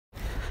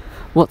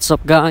What's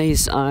up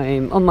guys,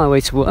 I'm on my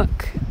way to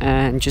work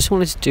and just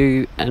wanted to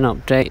do an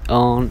update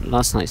on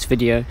last night's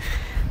video.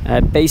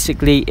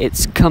 Basically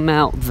it's come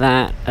out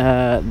that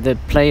the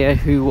player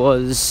who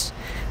was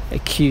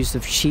accused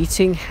of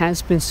cheating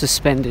has been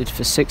suspended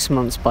for 6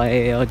 months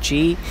by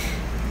ARG,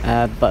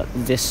 but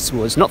this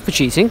was not for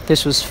cheating,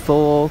 this was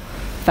for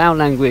foul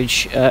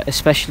language,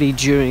 especially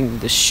during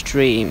the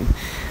stream.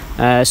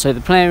 So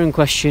the player in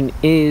question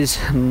is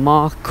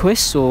Marquis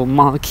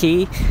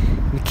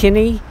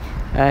McKinney.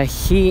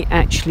 He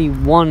actually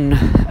won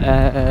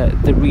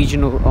the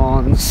regional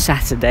on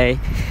Saturday,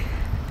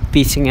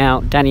 beating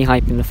out Danny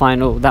Hype in the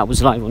final. That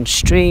was live on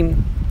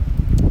stream.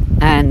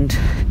 And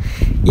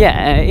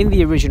yeah, in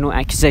the original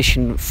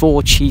accusation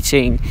for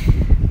cheating,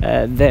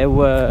 there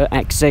were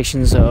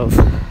accusations of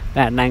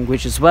bad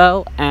language as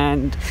well,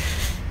 and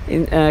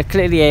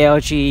clearly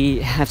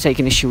ARG have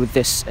taken issue with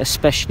this,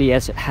 especially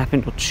as it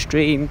happened on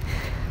stream.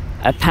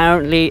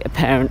 Apparently a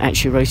parent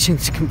actually wrote in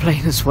to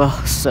complain as well,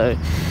 so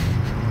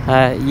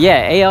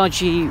yeah,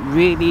 ARG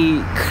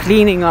really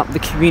cleaning up the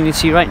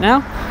community right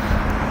now.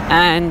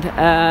 And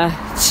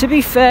to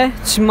be fair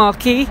to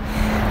Marquis,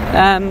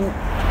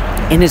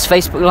 in his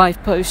Facebook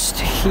Live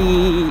post,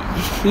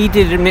 he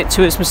did admit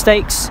to his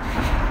mistakes.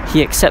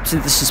 He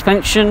accepted the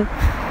suspension,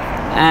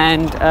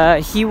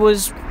 and he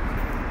was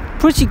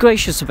pretty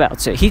gracious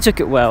about it. He took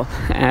it well,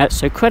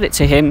 so credit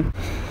to him.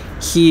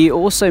 He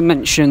also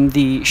mentioned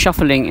the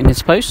shuffling in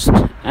his post,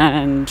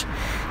 and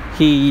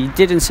he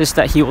did insist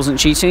that he wasn't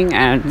cheating,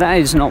 and that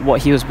is not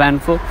what he was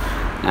banned for.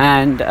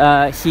 And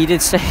he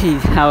did say,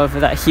 however,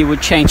 that he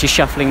would change his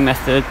shuffling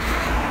method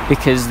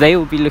because they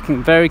will be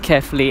looking very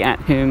carefully at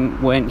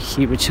him when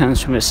he returns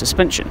from his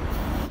suspension.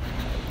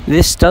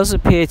 This does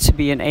appear to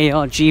be an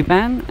ARG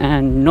ban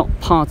and not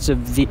part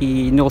of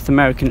the North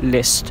American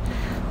list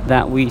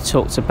that we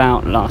talked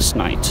about last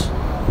night.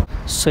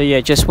 So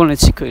yeah, just wanted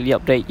to quickly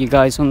update you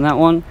guys on that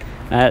one.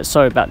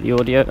 Sorry about the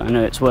audio, I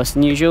know it's worse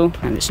than usual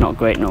and it's not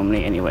great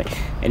normally anyway.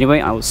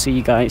 I will see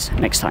you guys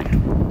next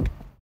time.